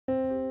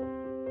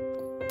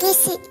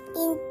Kiss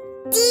in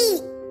tea.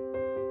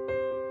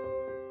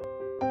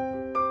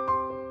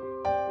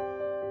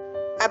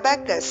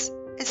 Abacus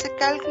is a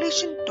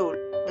calculation tool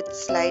with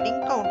sliding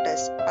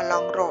counters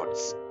along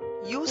rods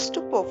used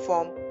to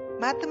perform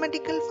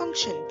mathematical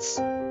functions.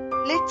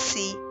 Let's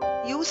see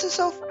uses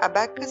of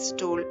abacus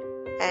tool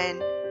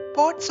and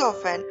parts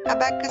of an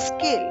abacus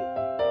scale.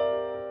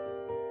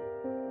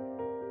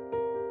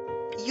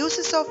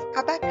 Uses of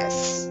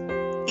abacus.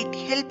 It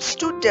helps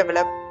to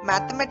develop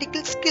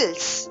mathematical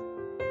skills,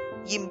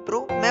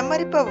 improve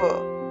memory power,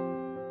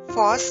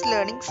 fast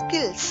learning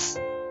skills,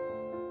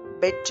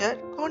 better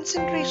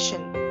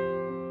concentration,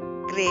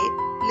 great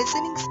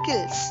listening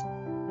skills,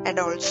 and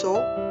also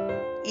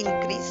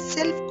increase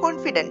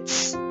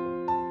self-confidence.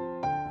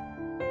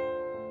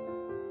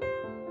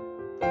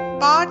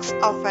 Parts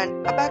of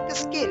an abacus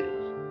scale.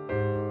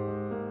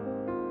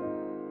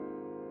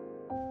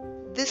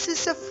 This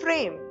is a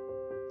frame.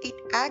 It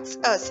acts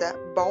as a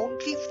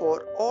boundary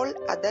for all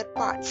other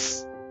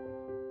parts.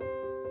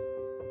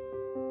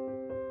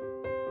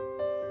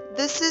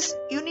 This is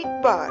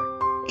unit bar.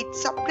 It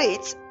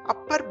separates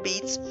upper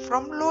beats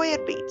from lower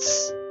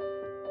beats.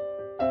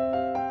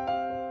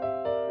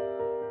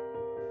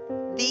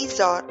 These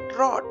are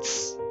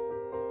rods.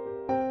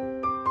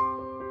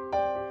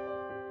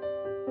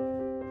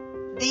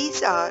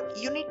 These are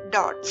unit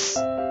dots.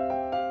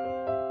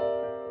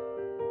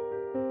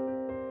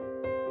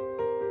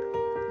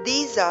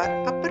 These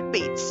are upper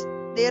beats.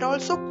 They are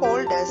also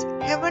called as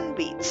heaven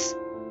beats.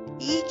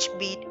 Each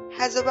beat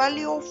has a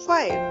value of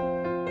 5.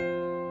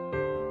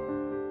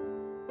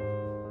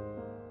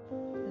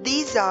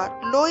 These are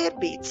lower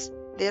beats.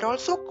 They are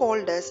also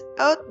called as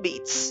earth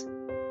beats.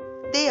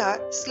 They are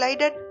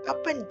slided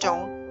up and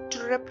down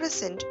to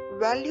represent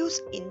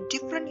values in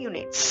different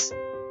units.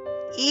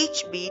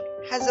 Each beat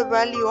has a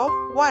value of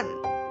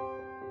 1.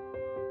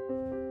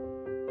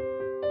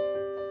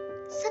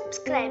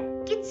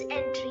 Subscribe Kids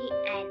Entry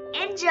and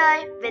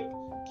enjoy with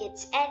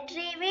Kids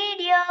Entry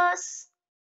videos.